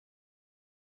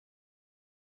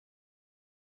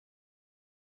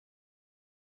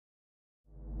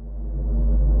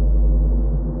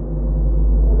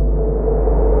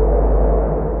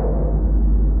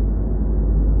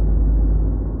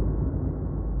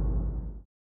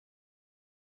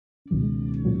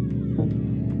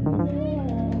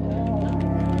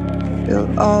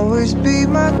You'll always be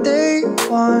my day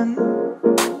one.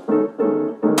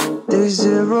 Day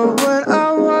zero when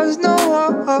I was no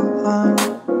one.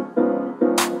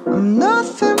 I'm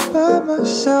nothing by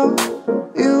myself.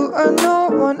 You are no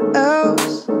one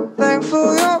else.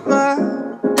 Thankful you're my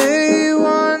day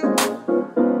one.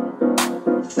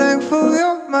 Thankful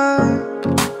you're mine.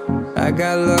 I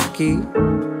got lucky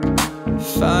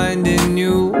finding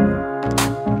you.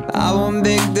 I won't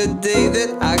make the day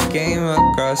that I came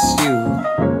across you.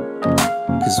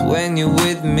 'Cause when you're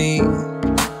with me,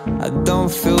 I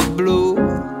don't feel blue.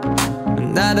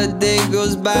 Not a day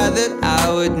goes by that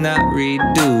I would not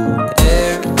redo.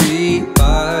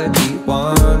 Everybody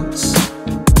wants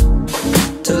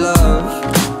to love.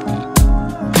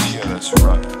 Yeah, that's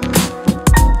right.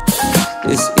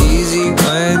 It's easy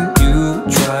when you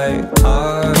try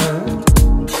hard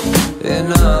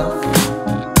enough.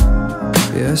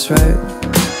 Yeah, that's right.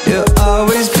 You'll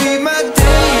always be my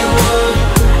day one.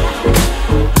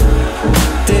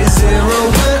 Day zero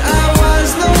when I was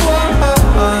no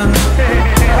one.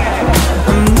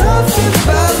 I'm nothing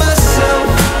by myself.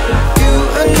 You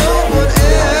are no one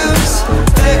else.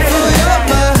 Thankful you're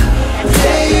my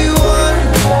day one.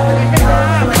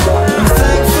 I'm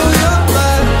thankful you're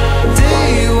my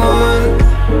day one.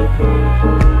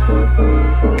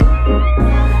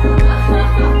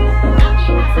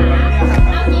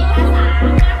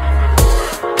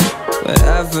 When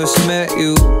I first met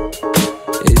you,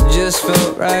 it just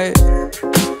felt right.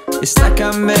 It's like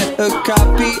I met a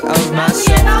copy of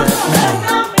myself that night.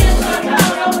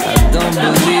 I don't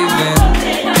believe in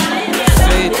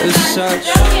fate as such,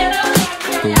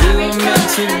 but we were meant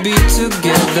to be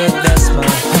together, that's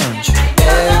my hunch.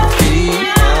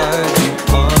 Everybody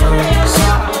wants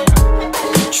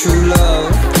true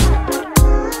love.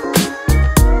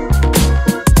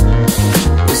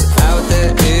 It's out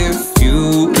there if you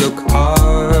look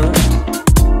hard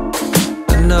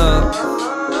enough,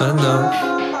 enough.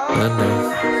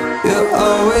 You'll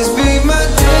always be my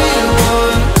day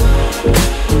one.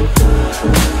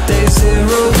 Day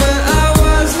zero when I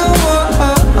was no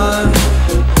one.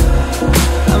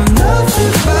 I'm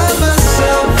nothing by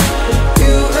myself.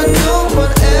 You are no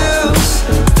one else.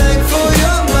 Thankful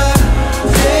you're my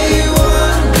day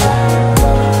one.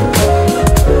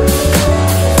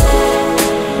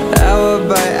 Hour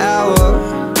by hour,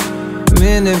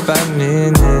 minute by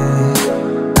minute,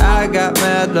 I got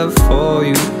mad love for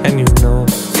you, and you know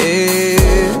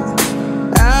it.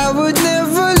 I would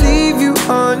never leave you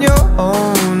on your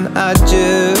own. I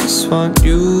just want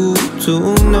you to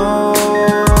know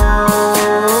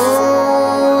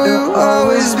you'll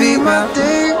always be my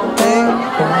day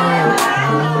one.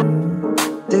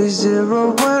 Day zero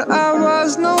when I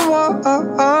was no one.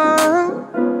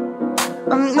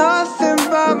 I'm nothing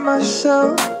by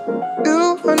myself.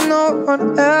 You are no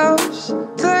one else.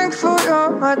 Thankful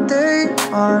you're my day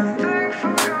one.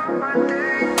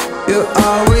 You'll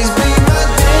always be my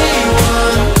day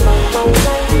one.